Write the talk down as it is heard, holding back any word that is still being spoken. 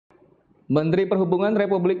Menteri Perhubungan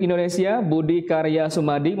Republik Indonesia Budi Karya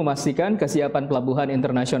Sumadi memastikan kesiapan Pelabuhan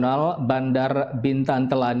Internasional Bandar Bintan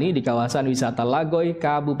Telani di kawasan wisata Lagoi,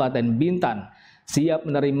 Kabupaten Bintan siap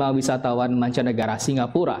menerima wisatawan mancanegara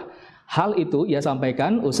Singapura. Hal itu ia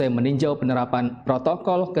sampaikan usai meninjau penerapan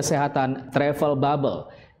protokol kesehatan travel bubble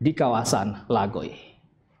di kawasan Lagoi.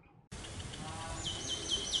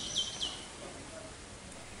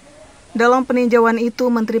 Dalam peninjauan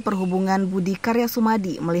itu, Menteri Perhubungan Budi Karya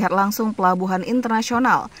Sumadi melihat langsung pelabuhan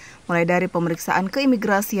internasional, mulai dari pemeriksaan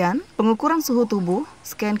keimigrasian, pengukuran suhu tubuh,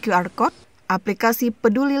 scan QR Code, aplikasi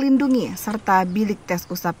Peduli Lindungi, serta bilik tes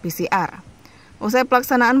usap PCR. Usai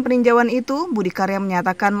pelaksanaan peninjauan itu, Budi Karya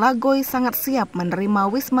menyatakan Lagoi sangat siap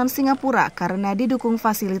menerima Wisman Singapura karena didukung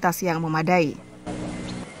fasilitas yang memadai.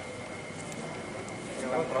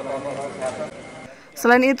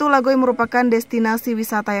 Selain itu, Lagoi merupakan destinasi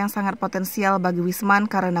wisata yang sangat potensial bagi Wisman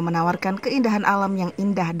karena menawarkan keindahan alam yang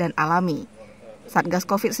indah dan alami. Satgas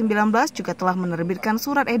COVID-19 juga telah menerbitkan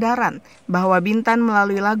surat edaran bahwa Bintan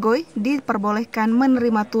melalui Lagoi diperbolehkan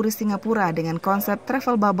menerima turis Singapura dengan konsep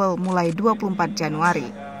travel bubble mulai 24 Januari.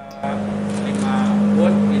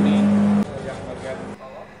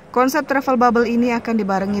 Konsep travel bubble ini akan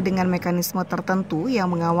dibarengi dengan mekanisme tertentu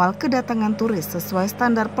yang mengawal kedatangan turis sesuai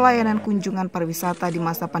standar pelayanan kunjungan pariwisata di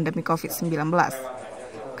masa pandemi COVID-19.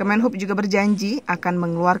 Menhub juga berjanji akan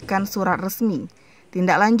mengeluarkan surat resmi,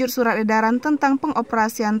 tindak lanjut surat edaran tentang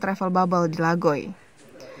pengoperasian travel bubble di Lagoi.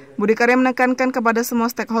 Budi Karya menekankan kepada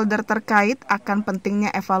semua stakeholder terkait akan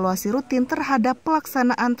pentingnya evaluasi rutin terhadap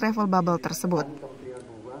pelaksanaan travel bubble tersebut.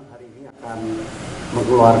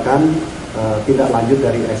 Mengeluarkan tindak lanjut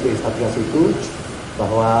dari SI Satgas itu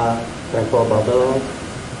bahwa travel bubble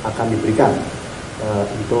akan diberikan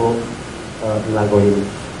untuk di Lagoi ini.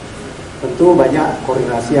 Tentu banyak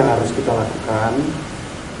koordinasi yang harus kita lakukan,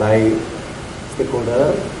 baik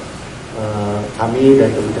stakeholder, kami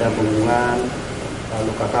dari Kementerian Perhubungan,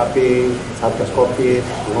 lalu KKP, Satgas Covid,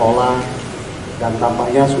 pengelola, dan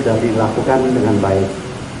tampaknya sudah dilakukan dengan baik.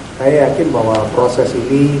 Saya yakin bahwa proses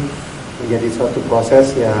ini menjadi suatu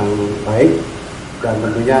proses yang baik dan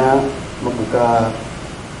tentunya membuka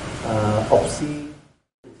opsi.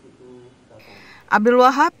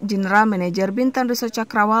 𝗦𝗶𝗶𝗏, General Manager Bintan Research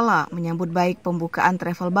Cakrawala, menyambut baik pembukaan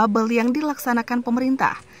travel bubble yang dilaksanakan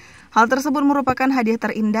pemerintah. Hal tersebut merupakan hadiah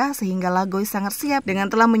terindah sehingga Lagoi sangat siap dengan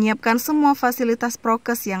telah menyiapkan semua fasilitas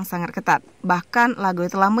prokes yang sangat ketat. Bahkan Lagoi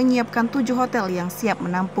telah menyiapkan 7 hotel yang siap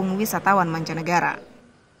menampung wisatawan mancanegara.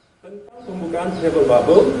 Tentang pembukaan travel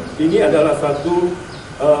bubble, ini adalah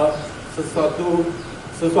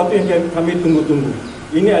sesuatu yang kami tunggu-tunggu.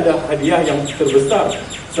 Ini ada hadiah yang terbesar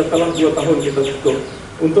setelah 2 tahun kita tutup.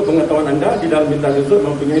 Untuk pengetahuan Anda, di dalam Bintan Resort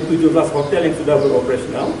mempunyai 17 hotel yang sudah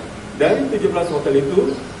beroperasional. Dari 17 hotel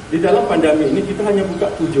itu, di dalam pandemi ini kita hanya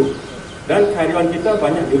buka 7. Dan karyawan kita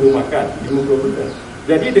banyak dirumahkan, dimukul-mukul.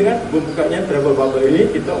 Jadi dengan membukanya travel bubble ini,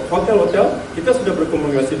 hotel-hotel kita sudah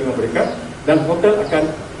berkomunikasi dengan mereka. Dan hotel akan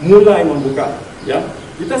mulai membuka. Ya,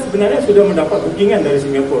 kita sebenarnya sudah mendapat bookingan dari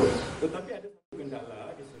Singapura. Tetapi ada satu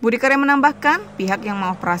kendala. Budi Karya menambahkan, pihak yang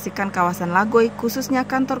mengoperasikan kawasan Lagoi, khususnya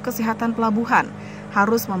kantor kesehatan pelabuhan,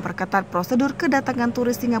 harus memperketat prosedur kedatangan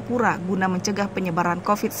turis Singapura guna mencegah penyebaran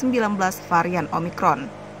COVID-19 varian Omikron.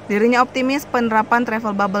 Dirinya optimis penerapan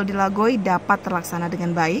travel bubble di Lagoi dapat terlaksana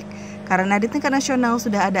dengan baik karena di tingkat nasional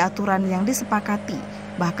sudah ada aturan yang disepakati.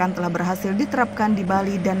 Bahkan telah berhasil diterapkan di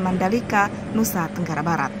Bali dan Mandalika, Nusa Tenggara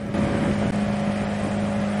Barat.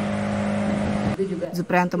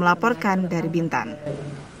 Zuprianto melaporkan dari Bintan.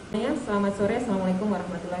 Selamat sore, Assalamualaikum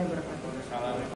warahmatullahi wabarakatuh.